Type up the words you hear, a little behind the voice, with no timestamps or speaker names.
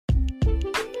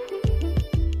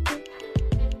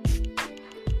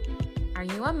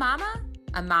you a mama,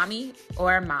 a mommy,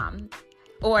 or a mom?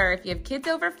 Or if you have kids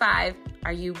over 5,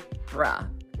 are you bruh?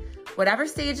 Whatever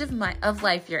stage of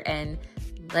life you're in,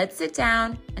 let's sit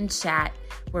down and chat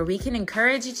where we can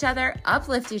encourage each other,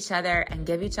 uplift each other, and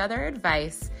give each other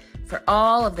advice for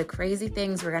all of the crazy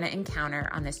things we're going to encounter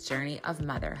on this journey of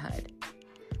motherhood.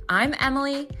 I'm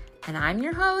Emily, and I'm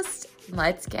your host.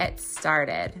 Let's get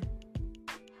started.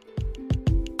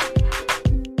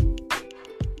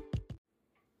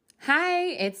 Hi,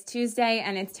 it's Tuesday,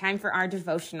 and it's time for our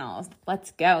devotionals.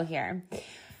 Let's go here.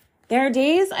 There are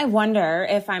days I wonder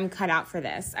if I'm cut out for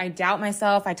this. I doubt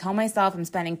myself. I tell myself I'm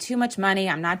spending too much money.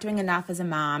 I'm not doing enough as a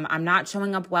mom. I'm not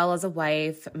showing up well as a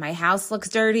wife. My house looks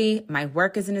dirty. My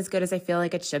work isn't as good as I feel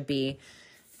like it should be.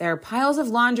 There are piles of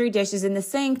laundry, dishes in the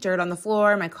sink, dirt on the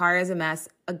floor. My car is a mess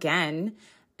again,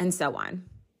 and so on.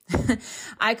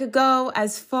 I could go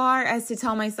as far as to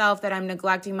tell myself that I'm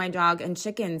neglecting my dog and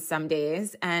chickens some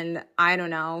days, and I don't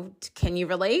know, can you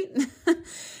relate?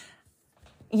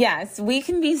 Yes, we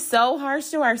can be so harsh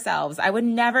to ourselves. I would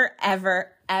never,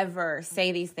 ever, ever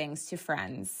say these things to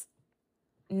friends.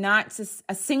 Not to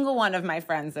a single one of my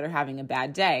friends that are having a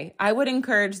bad day. I would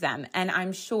encourage them, and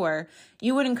I'm sure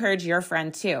you would encourage your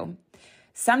friend too.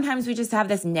 Sometimes we just have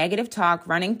this negative talk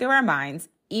running through our minds.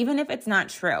 Even if it's not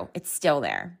true, it's still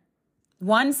there.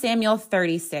 1 Samuel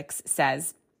 36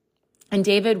 says, "And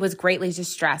David was greatly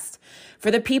distressed,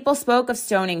 for the people spoke of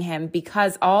stoning him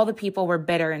because all the people were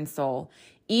bitter in soul,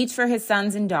 each for his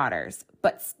sons and daughters.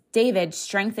 But David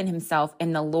strengthened himself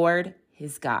in the Lord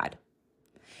his God."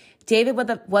 David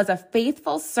was a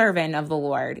faithful servant of the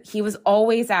Lord. He was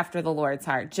always after the Lord's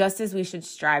heart, just as we should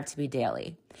strive to be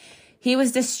daily. He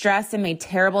was distressed and made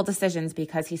terrible decisions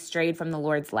because he strayed from the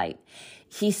Lord's light.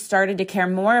 He started to care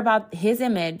more about his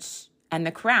image and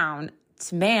the crown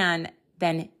to man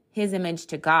than his image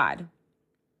to God.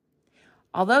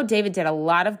 Although David did a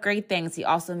lot of great things, he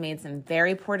also made some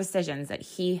very poor decisions that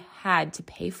he had to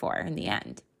pay for in the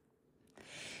end.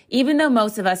 Even though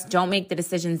most of us don't make the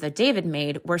decisions that David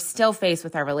made, we're still faced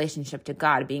with our relationship to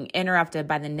God being interrupted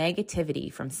by the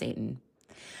negativity from Satan.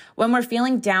 When we're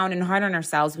feeling down and hard on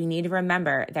ourselves, we need to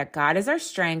remember that God is our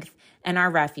strength and our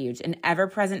refuge, an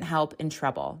ever-present help in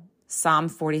trouble. Psalm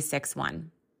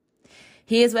 46:1.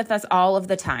 He is with us all of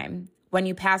the time. When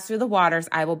you pass through the waters,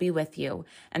 I will be with you,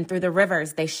 and through the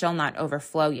rivers, they shall not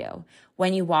overflow you.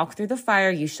 When you walk through the fire,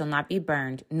 you shall not be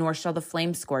burned, nor shall the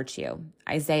flame scorch you.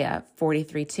 Isaiah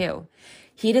 43:2.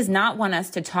 He does not want us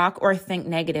to talk or think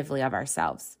negatively of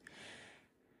ourselves.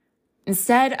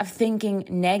 Instead of thinking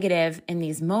negative in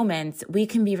these moments, we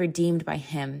can be redeemed by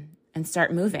him and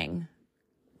start moving.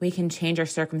 We can change our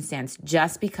circumstance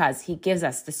just because he gives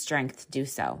us the strength to do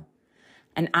so.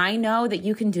 And I know that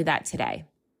you can do that today.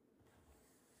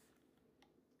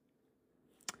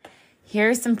 Here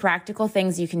are some practical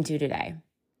things you can do today.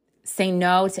 Say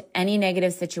no to any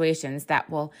negative situations that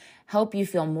will help you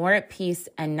feel more at peace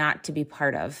and not to be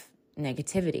part of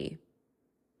negativity.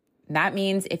 That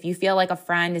means if you feel like a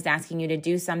friend is asking you to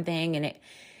do something and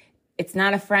it's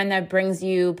not a friend that brings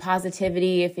you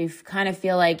positivity, if you kind of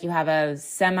feel like you have a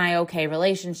semi-okay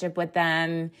relationship with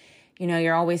them,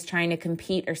 you're always trying to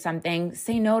compete or something,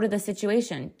 say no to the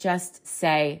situation. Just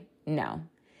say no.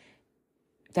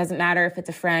 It doesn't matter if it's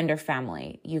a friend or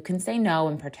family. You can say no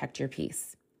and protect your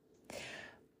peace.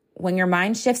 When your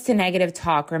mind shifts to negative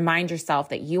talk, remind yourself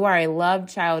that you are a loved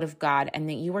child of God and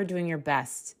that you are doing your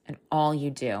best in all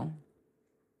you do.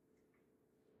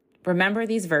 Remember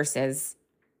these verses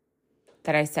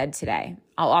that I said today.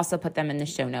 I'll also put them in the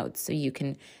show notes so you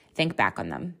can think back on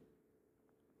them.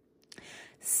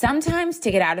 Sometimes to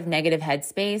get out of negative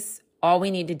headspace, all we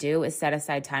need to do is set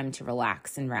aside time to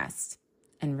relax and rest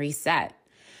and reset.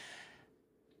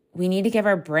 We need to give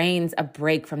our brains a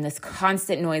break from this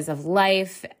constant noise of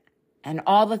life and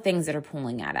all the things that are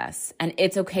pulling at us. And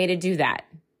it's okay to do that.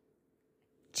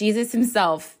 Jesus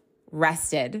himself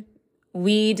rested.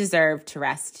 We deserve to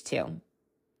rest too.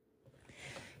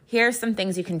 Here are some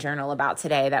things you can journal about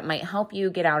today that might help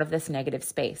you get out of this negative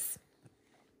space.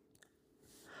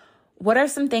 What are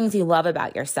some things you love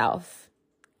about yourself?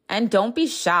 And don't be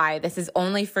shy. This is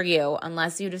only for you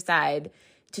unless you decide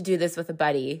to do this with a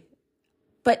buddy.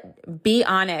 But be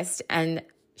honest and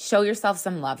show yourself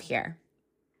some love here.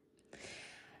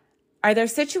 Are there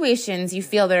situations you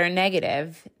feel that are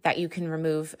negative that you can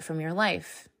remove from your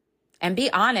life? And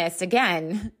be honest,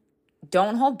 again,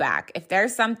 don't hold back. If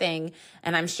there's something,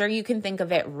 and I'm sure you can think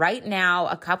of it right now,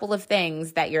 a couple of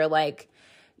things that you're like,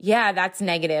 yeah, that's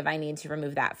negative. I need to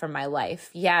remove that from my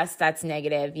life. Yes, that's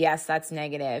negative. Yes, that's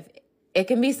negative. It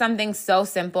can be something so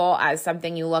simple as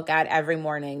something you look at every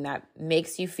morning that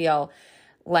makes you feel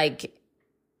like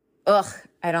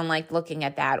I don't like looking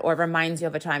at that, or reminds you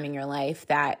of a time in your life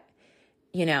that,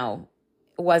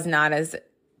 was not as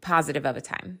positive of a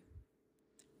time.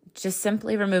 Just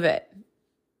simply remove it.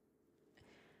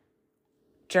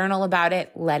 Journal about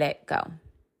it. Let it go.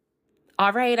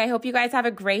 All right. I hope you guys have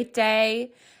a great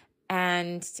day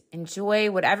and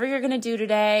enjoy whatever you're going to do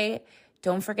today.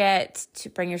 Don't forget to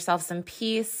bring yourself some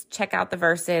peace. Check out the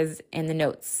verses in the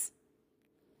notes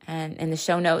and in the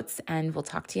show notes, and we'll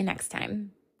talk to you next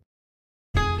time.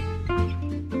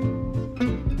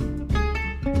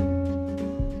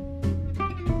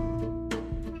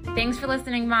 Thanks for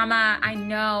listening, Mama. I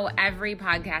know every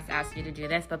podcast asks you to do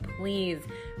this, but please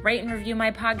rate and review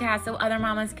my podcast so other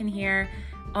mamas can hear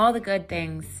all the good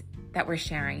things that we're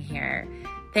sharing here.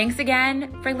 Thanks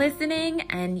again for listening,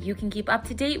 and you can keep up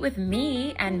to date with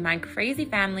me and my crazy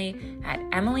family at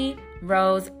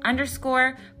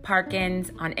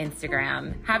EmilyRose_Parkins on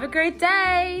Instagram. Have a great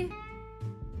day.